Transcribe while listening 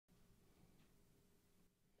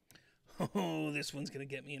Oh, this one's going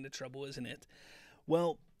to get me into trouble, isn't it?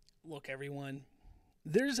 Well, look, everyone,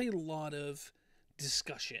 there's a lot of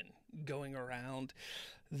discussion going around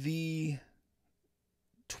the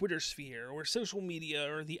Twitter sphere or social media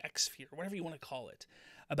or the X sphere, whatever you want to call it,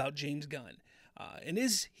 about James Gunn. And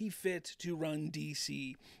is he fit to run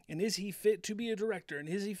DC? And is he fit to be a director? And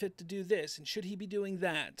is he fit to do this? And should he be doing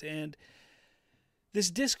that? And this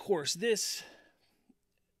discourse, this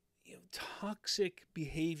toxic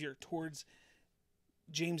behavior towards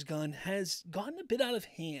James Gunn has gotten a bit out of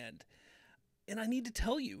hand. And I need to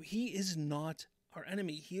tell you, he is not our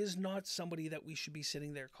enemy. He is not somebody that we should be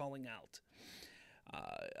sitting there calling out.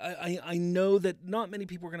 I know that not many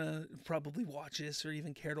people are going to probably watch this or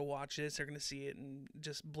even care to watch this. They're going to see it and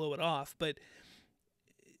just blow it off. But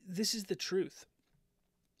this is the truth.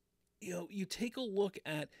 You take a look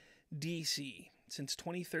at DC since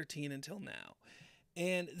 2013 until now,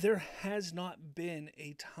 and there has not been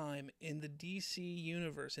a time in the DC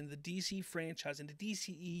universe, in the DC franchise, in the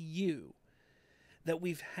DCEU, that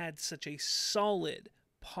we've had such a solid,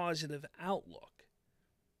 positive outlook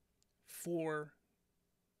for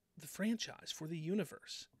the franchise, for the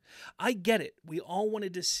universe. I get it. We all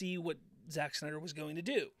wanted to see what Zack Snyder was going to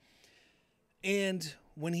do. And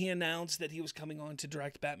when he announced that he was coming on to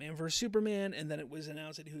direct Batman vs. Superman, and then it was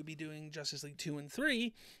announced that he would be doing Justice League 2 and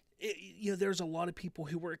 3, there's a lot of people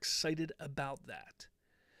who were excited about that.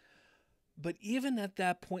 But even at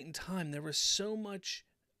that point in time, there was so much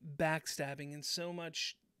backstabbing and so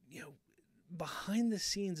much, behind the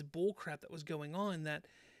scenes bullcrap that was going on that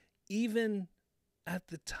even at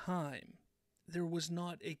the time, there was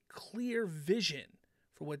not a clear vision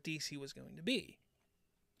for what DC was going to be.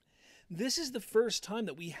 This is the first time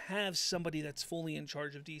that we have somebody that's fully in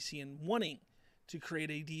charge of DC and wanting to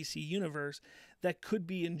create a DC universe that could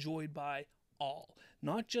be enjoyed by all.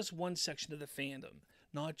 Not just one section of the fandom,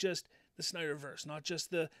 not just the Snyderverse, not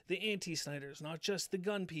just the anti-Snyders, not just the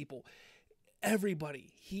Gunn people.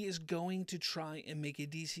 Everybody. He is going to try and make a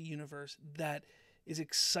DC universe that is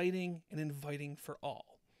exciting and inviting for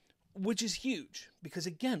all, which is huge because,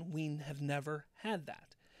 again, we have never had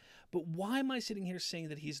that. But why am I sitting here saying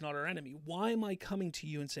that he's not our enemy? Why am I coming to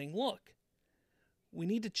you and saying, look, we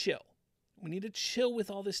need to chill. We need to chill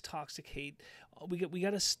with all this toxic hate. We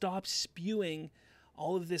got to stop spewing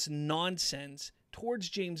all of this nonsense towards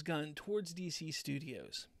James Gunn, towards DC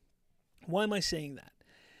Studios. Why am I saying that?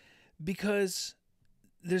 Because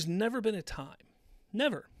there's never been a time,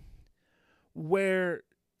 never, where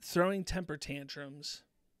throwing temper tantrums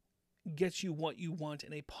gets you what you want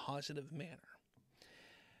in a positive manner.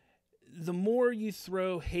 The more you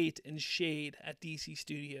throw hate and shade at DC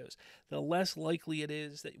Studios, the less likely it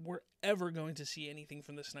is that we're ever going to see anything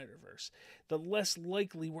from the Snyderverse. The less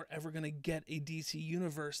likely we're ever going to get a DC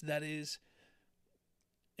universe that is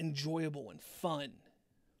enjoyable and fun.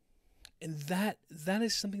 And that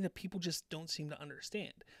is something that people just don't seem to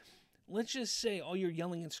understand. Let's just say all your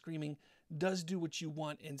yelling and screaming does do what you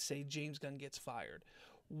want and say James Gunn gets fired.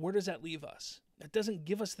 Where does that leave us? That doesn't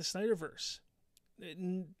give us the Snyderverse.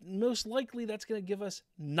 Most likely that's going to give us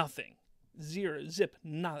nothing. Zero, zip,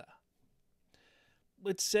 nada.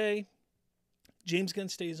 Let's say James Gunn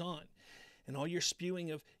stays on and all your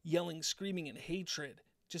spewing of yelling, screaming, and hatred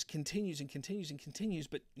just continues and continues and continues,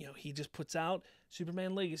 but he just puts out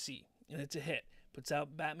Superman Legacy and it's a hit. Puts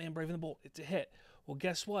out Batman Brave and the Bold, it's a hit. Well,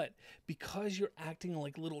 guess what? Because you're acting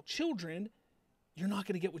like little children, you're not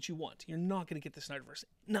going to get what you want. You're not going to get the Snyderverse.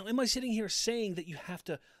 Now, am I sitting here saying that you have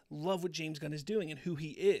to love what James Gunn is doing and who he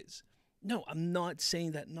is? No, I'm not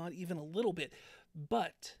saying that, not even a little bit.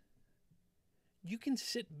 But you can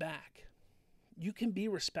sit back. You can be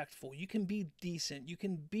respectful. You can be decent. You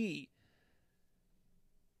can be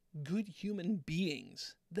good human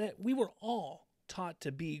beings that we were all taught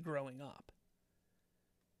to be growing up.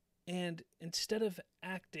 And instead of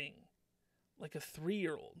acting like a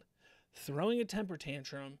 3-year-old, throwing a temper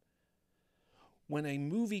tantrum when a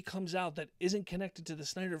movie comes out that isn't connected to the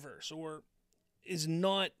Snyderverse or is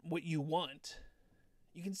not what you want,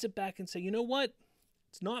 you can sit back and say, you know what?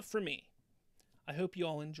 It's not for me. I hope you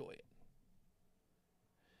all enjoy it.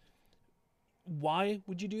 Why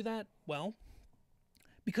would you do that? Well,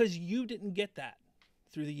 because you didn't get that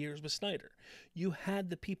through the years with Snyder. You had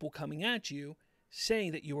the people coming at you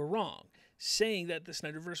saying that you were wrong, saying that the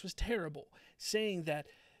Snyderverse was terrible, saying that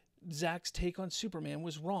Zack's take on Superman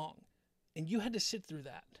was wrong. And you had to sit through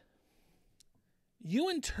that. You,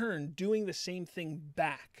 in turn, doing the same thing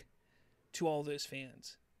back to all those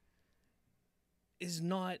fans is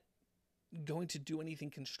not going to do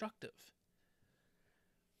anything constructive.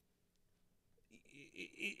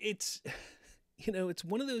 It's, it's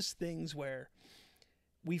one of those things where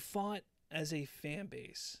We fought as a fan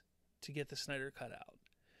base to get the Snyder Cut out.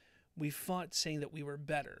 We fought saying that we were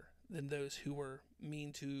better than those who were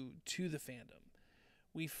mean to the fandom.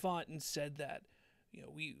 We fought and said that, you know,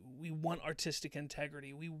 we want artistic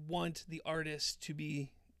integrity. We want the artists to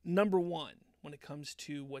be number one when it comes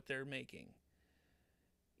to what they're making.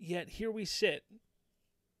 Yet here we sit,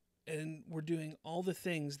 and we're doing all the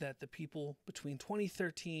things that the people between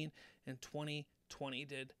 2013 and 2020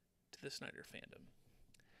 did to the Snyder fandom.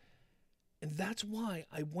 And that's why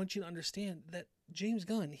I want you to understand that James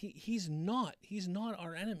Gunn, he's not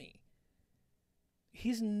our enemy.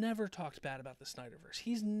 He's never talked bad about the Snyderverse.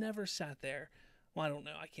 He's never sat there. Well, I don't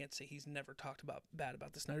know. I can't say he's never talked bad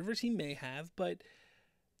about the Snyderverse. He may have, but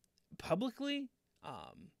publicly,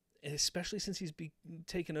 and especially since he's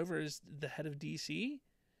taken over as the head of DC,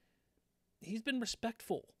 he's been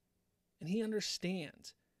respectful, and he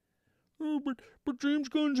understands. Oh, but James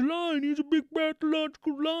Gunn's lying. He's a big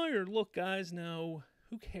pathological liar. Look, guys, no.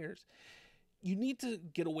 Who cares? You need to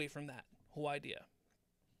get away from that whole idea.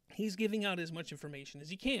 He's giving out as much information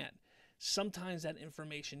as he can. Sometimes that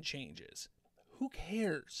information changes. Who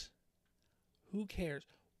cares? Who cares?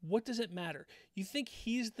 What does it matter? You think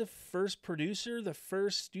he's the first producer, the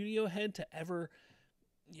first studio head to ever,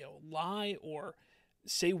 lie or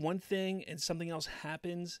say one thing and something else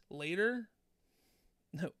happens later?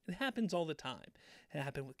 No, it happens all the time. It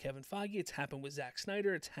happened with Kevin Feige. It's happened with Zack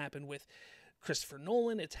Snyder. It's happened with Christopher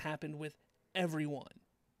Nolan. It's happened with everyone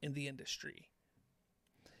in the industry.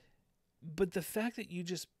 But the fact that you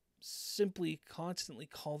just simply constantly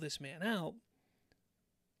call this man out,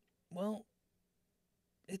 well,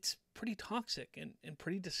 it's pretty toxic and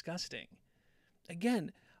pretty disgusting.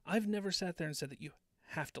 Again, I've never sat there and said that you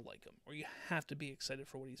have to like him or you have to be excited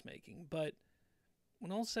for what he's making. But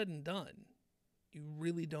when all's said and done, you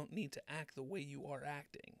really don't need to act the way you are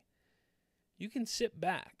acting. You can sit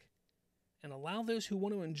back and allow those who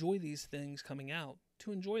want to enjoy these things coming out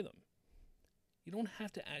to enjoy them. You don't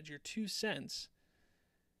have to add your 2 cents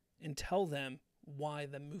and tell them why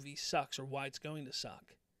the movie sucks or why it's going to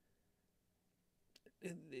suck.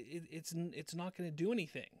 It's not going to do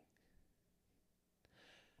anything.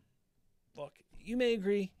 Look, you may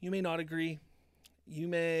agree, you may not agree. You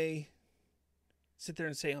may sit there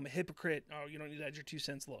and say, I'm a hypocrite. Oh, you don't need to add your 2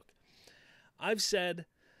 cents. Look, I've said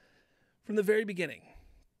from the very beginning,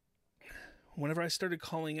 whenever I started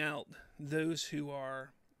calling out those who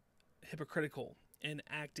are hypocritical and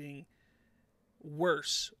acting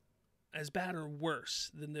worse, as bad or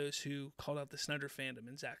worse than those who called out the Snyder fandom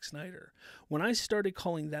and Zack Snyder, when I started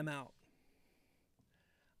calling them out,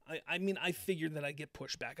 I figured that I'd get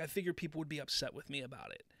pushback. I figured people would be upset with me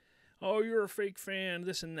about it. Oh, you're a fake fan,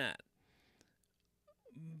 this and that.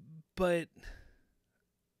 But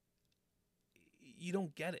you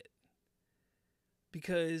don't get it.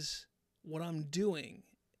 Because what I'm doing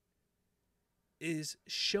is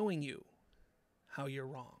showing you how you're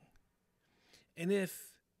wrong. And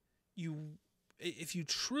if you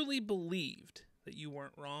truly believed that you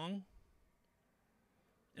weren't wrong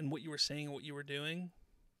in what you were saying and what you were doing,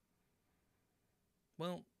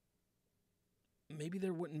 well, maybe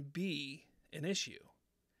there wouldn't be an issue.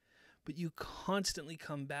 But you constantly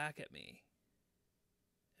come back at me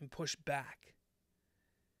and push back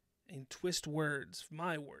and twist words,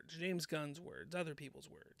 my words, James Gunn's words, other people's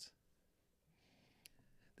words.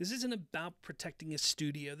 This isn't about protecting a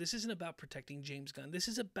studio. This isn't about protecting James Gunn. This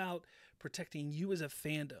is about protecting you as a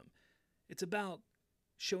fandom. It's about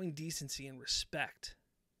showing decency and respect.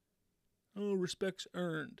 Oh, respect's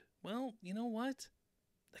earned. Well, you know what?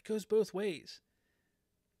 That goes both ways.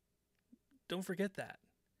 Don't forget that.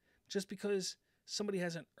 Just because somebody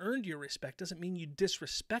hasn't earned your respect doesn't mean you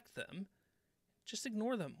disrespect them. Just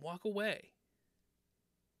ignore them. Walk away.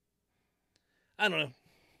 I don't know.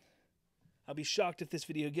 I'll be shocked if this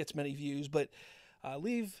video gets many views, but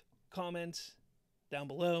leave comments down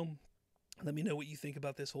below. Let me know what you think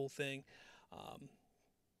about this whole thing.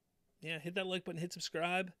 Hit that like button, hit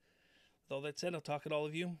subscribe. With all that said, I'll talk at all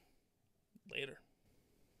of you later.